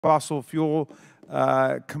fossil fuel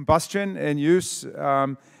combustion and use.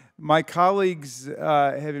 My colleagues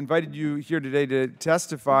have invited you here today to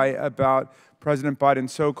testify about President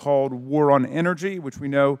Biden's so-called war on energy, which we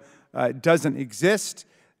know doesn't exist.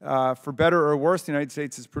 For better or worse, the United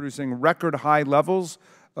States is producing record high levels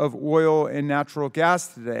of oil and natural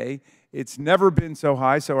gas today. It's never been so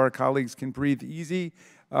high, so our colleagues can breathe easy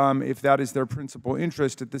if that is their principal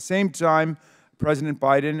interest. At the same time, President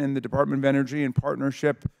Biden and the Department of Energy, in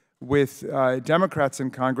partnership with Democrats in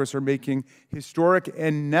Congress, are making historic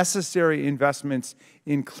and necessary investments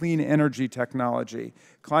in clean energy technology.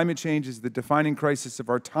 Climate change is the defining crisis of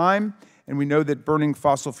our time, and we know that burning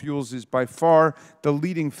fossil fuels is by far the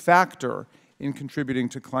leading factor in contributing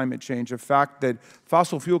to climate change, a fact that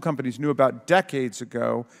fossil fuel companies knew about decades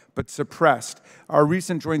ago but suppressed. Our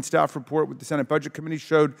recent joint staff report with the Senate Budget Committee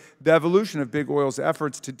showed the evolution of big oil's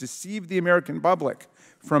efforts to deceive the American public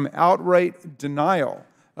from outright denial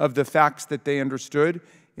of the facts that they understood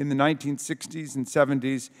in the 1960s and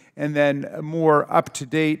 70s, and then more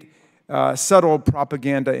up-to-date, subtle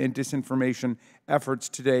propaganda and disinformation efforts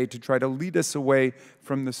today to try to lead us away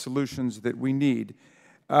from the solutions that we need.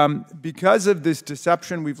 Because of this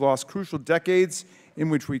deception, we've lost crucial decades in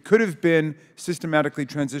which we could have been systematically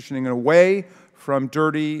transitioning away from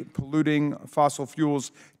dirty, polluting fossil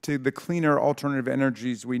fuels to the cleaner alternative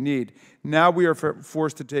energies we need. Now we are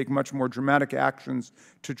forced to take much more dramatic actions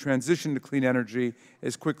to transition to clean energy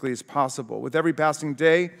as quickly as possible. With every passing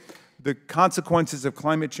day, the consequences of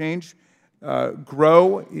climate change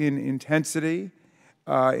grow in intensity.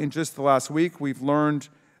 In just the last week, we've learned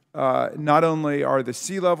not only are the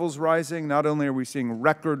sea levels rising, not only are we seeing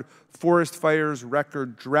record forest fires,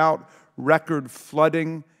 record drought, record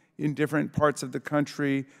flooding in different parts of the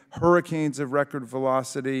country, hurricanes of record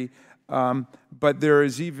velocity, but there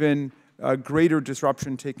is even greater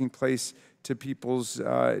disruption taking place to people's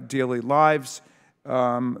daily lives.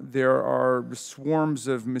 There are swarms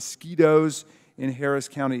of mosquitoes in Harris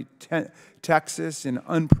County, Texas, in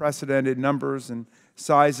unprecedented numbers and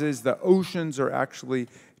sizes. The oceans are actually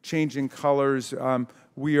changing colors.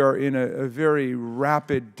 We are in a very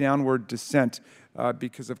rapid downward descent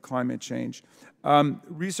because of climate change.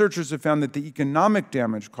 Researchers have found that the economic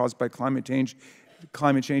damage caused by climate change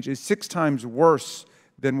is 6 times worse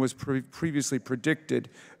than was previously predicted.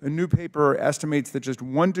 A new paper estimates that just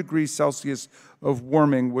 1 degree Celsius of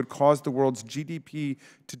warming would cause the world's GDP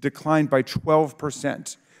to decline by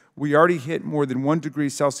 12%. We already hit more than 1 degree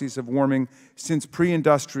Celsius of warming since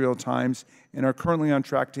pre-industrial times and are currently on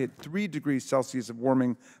track to hit 3 degrees Celsius of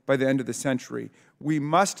warming by the end of the century. We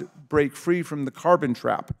must break free from the carbon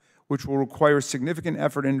trap, which will require significant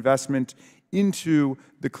effort and investment into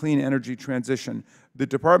the clean energy transition. The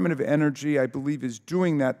Department of Energy, I believe, is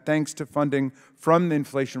doing that thanks to funding from the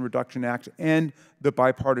Inflation Reduction Act and the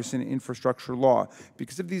bipartisan infrastructure law.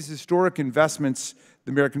 Because of these historic investments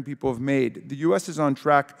the American people have made, the U.S. is on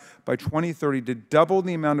track by 2030 to double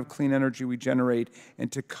the amount of clean energy we generate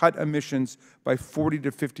and to cut emissions by 40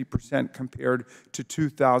 to 50% compared to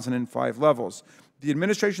 2005 levels. The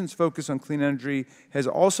administration's focus on clean energy has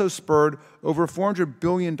also spurred over $400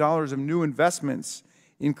 billion of new investments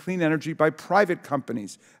in clean energy by private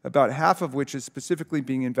companies, about half of which is specifically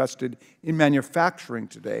being invested in manufacturing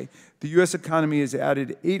today. The U.S. economy has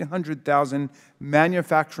added 800,000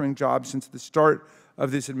 manufacturing jobs since the start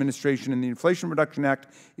of this administration, and the Inflation Reduction Act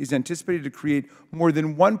is anticipated to create more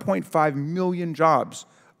than 1.5 million jobs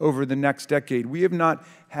over the next decade. We have not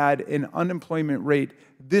had an unemployment rate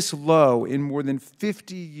this low in more than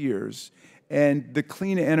 50 years, and the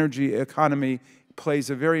clean energy economy plays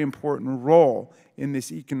a very important role in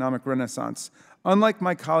this economic renaissance. Unlike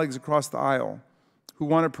my colleagues across the aisle who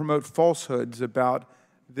want to promote falsehoods about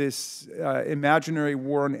this imaginary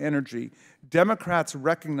war on energy, Democrats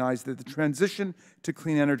recognize that the transition to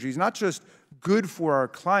clean energy is not just good for our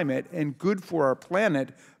climate and good for our planet,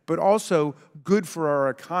 but also good for our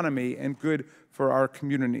economy and good for our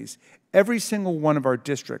communities. Every single one of our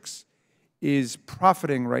districts is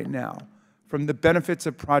profiting right now from the benefits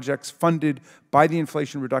of projects funded by the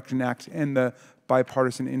Inflation Reduction Act and the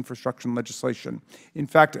bipartisan infrastructure legislation. In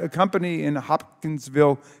fact, a company in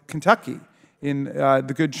Hopkinsville, Kentucky, in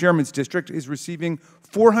the Good Chairman's District, is receiving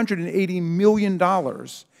 $480 million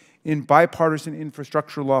in bipartisan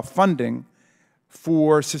infrastructure law funding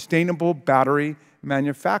for sustainable battery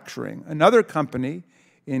manufacturing. Another company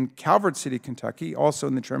in Calvert City, Kentucky, also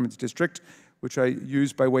in the Chairman's District, which I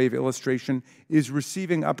use by way of illustration, is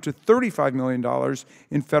receiving up to $35 million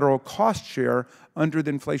in federal cost share under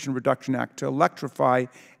the Inflation Reduction Act to electrify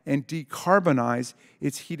and decarbonize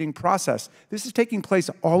its heating process. This is taking place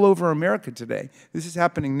all over America today. This is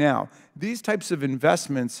happening now. These types of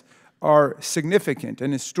investments are significant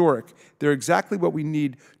and historic. They're exactly what we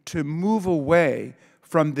need to move away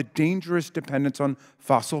from the dangerous dependence on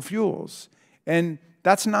fossil fuels. And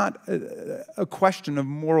that's not a question of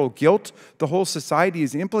moral guilt. The whole society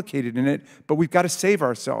is implicated in it, but we've got to save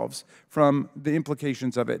ourselves from the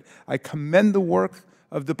implications of it. I commend the work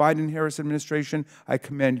of the Biden-Harris administration. I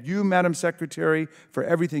commend you, Madam Secretary, for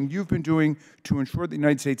everything you've been doing to ensure the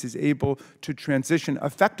United States is able to transition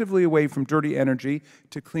effectively away from dirty energy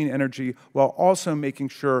to clean energy, while also making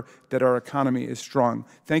sure that our economy is strong.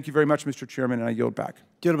 Thank you very much, Mr. Chairman, and I yield back.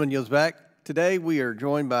 Gentleman yields back. Today, we are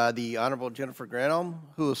joined by the Honorable Jennifer Granholm,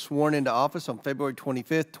 who was sworn into office on February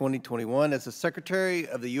 25th, 2021, as the Secretary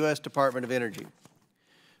of the U.S. Department of Energy.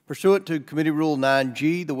 Pursuant to Committee Rule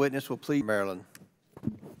 9G, the witness will plead Maryland.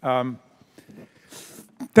 Thank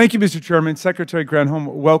you, Mr. Chairman. Secretary Granholm,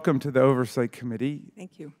 welcome to the Oversight Committee.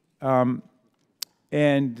 Thank you.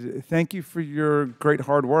 And thank you for your great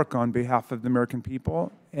hard work on behalf of the American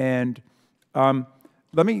people. And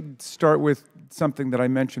let me start with something that I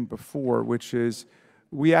mentioned before, which is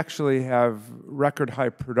we actually have record high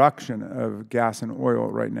production of gas and oil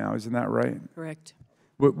right now. Isn't that right? Correct.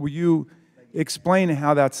 Will you explain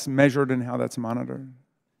how that's measured and how that's monitored?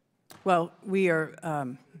 Well, we are,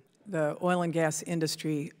 the oil and gas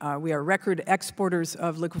industry, we are record exporters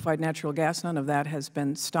of liquefied natural gas. None of that has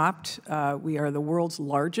been stopped. We are the world's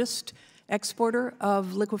largest exporter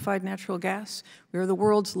of liquefied natural gas. We are the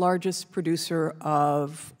world's largest producer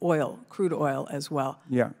of oil, crude oil as well.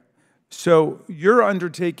 Yeah. So you're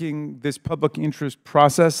undertaking this public interest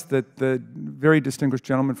process that the very distinguished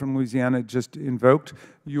gentleman from Louisiana just invoked.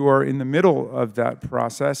 You are in the middle of that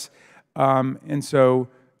process. And so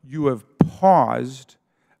you have paused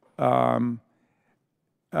in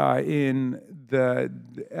the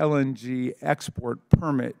LNG export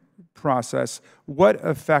permit process. What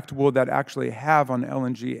effect will that actually have on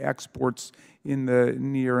LNG exports in the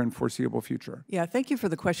near and foreseeable future? Yeah, thank you for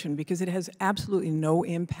the question, because it has absolutely no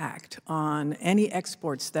impact on any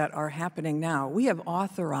exports that are happening now. We have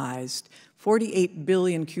authorized 48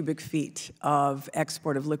 billion cubic feet of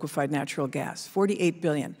export of liquefied natural gas, 48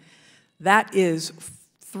 billion. That is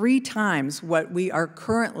 3 times what we are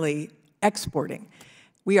currently exporting.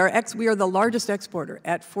 We are the largest exporter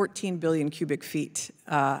at 14 billion cubic feet.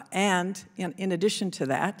 And in addition to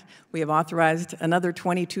that, we have authorized another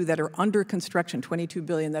 22 that are under construction, 22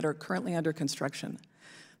 billion that are currently under construction.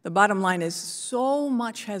 The bottom line is so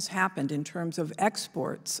much has happened in terms of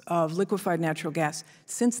exports of liquefied natural gas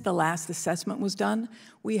since the last assessment was done.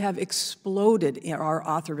 We have exploded in our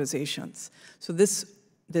authorizations. So this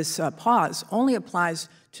pause only applies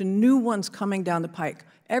to new ones coming down the pike.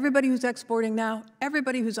 Everybody who's exporting now,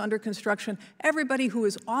 everybody who's under construction, everybody who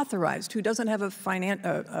is authorized, who doesn't have a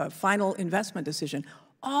final investment decision,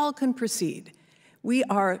 all can proceed. We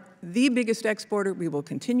are the biggest exporter. We will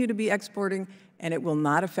continue to be exporting, and it will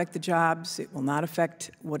not affect the jobs. It will not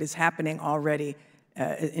affect what is happening already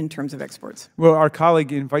in terms of exports. Well, our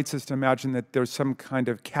colleague invites us to imagine that there's some kind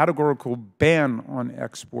of categorical ban on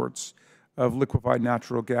exports of liquefied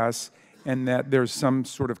natural gas and that there's some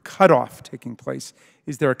sort of cutoff taking place.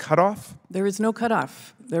 Is there a cutoff? There is no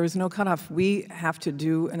cutoff. There is no cutoff. We have to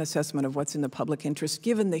do an assessment of what's in the public interest,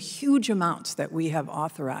 given the huge amounts that we have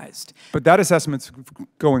authorized. But that assessment's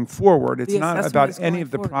going forward. It's not about any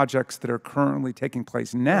of the projects that are currently taking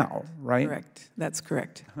place now, right? Correct. That's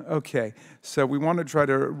correct. Okay. So we want to try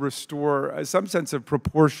to restore some sense of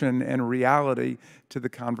proportion and reality to the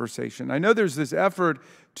conversation. I know there's this effort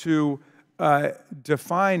to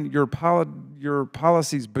define your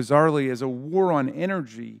policies bizarrely as a war on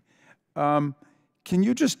energy. Can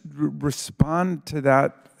you just respond to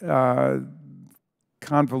that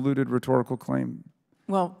convoluted rhetorical claim?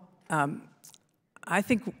 Well, I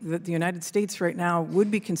think that the United States right now would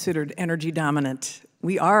be considered energy dominant.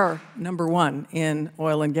 We are #1 in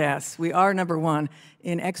oil and gas. We are #1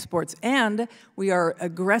 in exports, and we are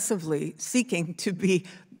aggressively seeking to be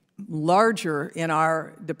larger in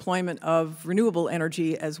our deployment of renewable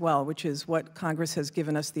energy as well, which is what Congress has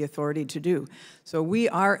given us the authority to do. So we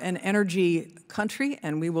are an energy country,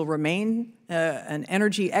 and we will remain an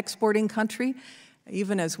energy exporting country,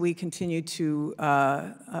 even as we continue to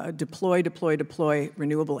deploy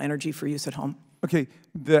renewable energy for use at home. Okay,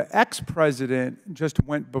 the ex-president just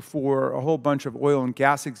went before a whole bunch of oil and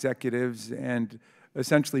gas executives and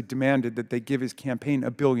essentially demanded that they give his campaign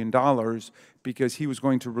 $1 billion because he was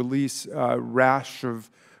going to release a rash of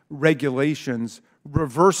regulations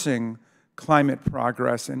reversing climate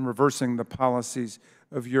progress and reversing the policies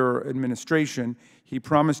of your administration. He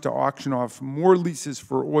promised to auction off more leases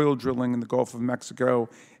for oil drilling in the Gulf of Mexico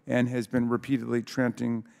and has been repeatedly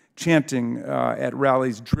chanting at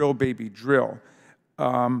rallies, "Drill, baby, drill."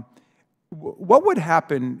 What would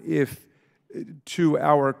happen to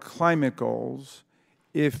our climate goals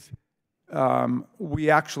if we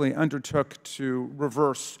actually undertook to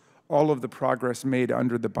reverse all of the progress made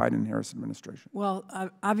under the Biden-Harris administration? Well,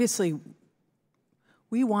 obviously,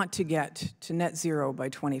 we want to get to net zero by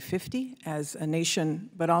 2050 as a nation,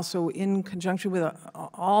 but also in conjunction with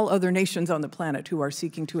all other nations on the planet who are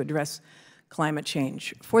seeking to address climate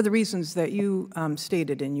change for the reasons that you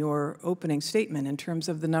stated in your opening statement in terms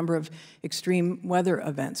of the number of extreme weather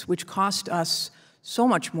events, which cost us so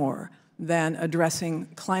much more than addressing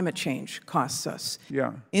climate change costs us.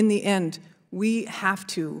 Yeah. In the end, we have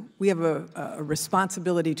a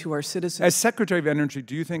responsibility to our citizens. As Secretary of Energy,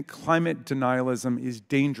 do you think climate denialism is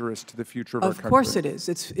dangerous to the future of our country? Of course it is.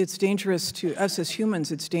 It's dangerous to us as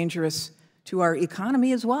humans. It's dangerous to our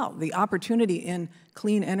economy as well. The opportunity in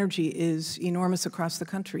clean energy is enormous across the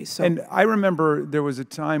country. So, and I remember there was a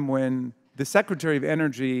time when the Secretary of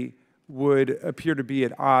Energy would appear to be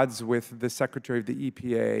at odds with the Secretary of the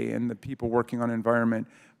EPA and the people working on environment.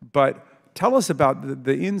 But tell us about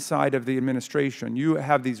the inside of the administration. You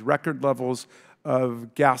have these record levels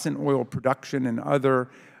of gas and oil production and other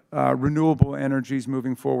renewable energies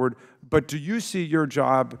moving forward. But do you see your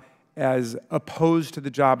job as opposed to the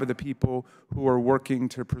job of the people who are working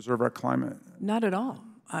to preserve our climate? Not at all.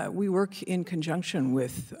 We work in conjunction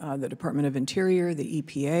with the Department of Interior, the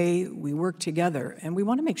EPA. We work together, and we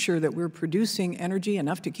want to make sure that we're producing energy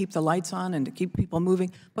enough to keep the lights on and to keep people moving,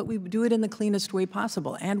 but we do it in the cleanest way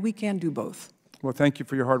possible, and we can do both. Well, thank you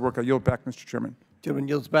for your hard work. I yield back, Mr. Chairman. Gentleman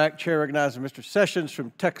yields back. Chair recognizes Mr. Sessions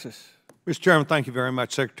from Texas. Mr. Chairman, thank you very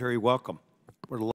much. Secretary, welcome.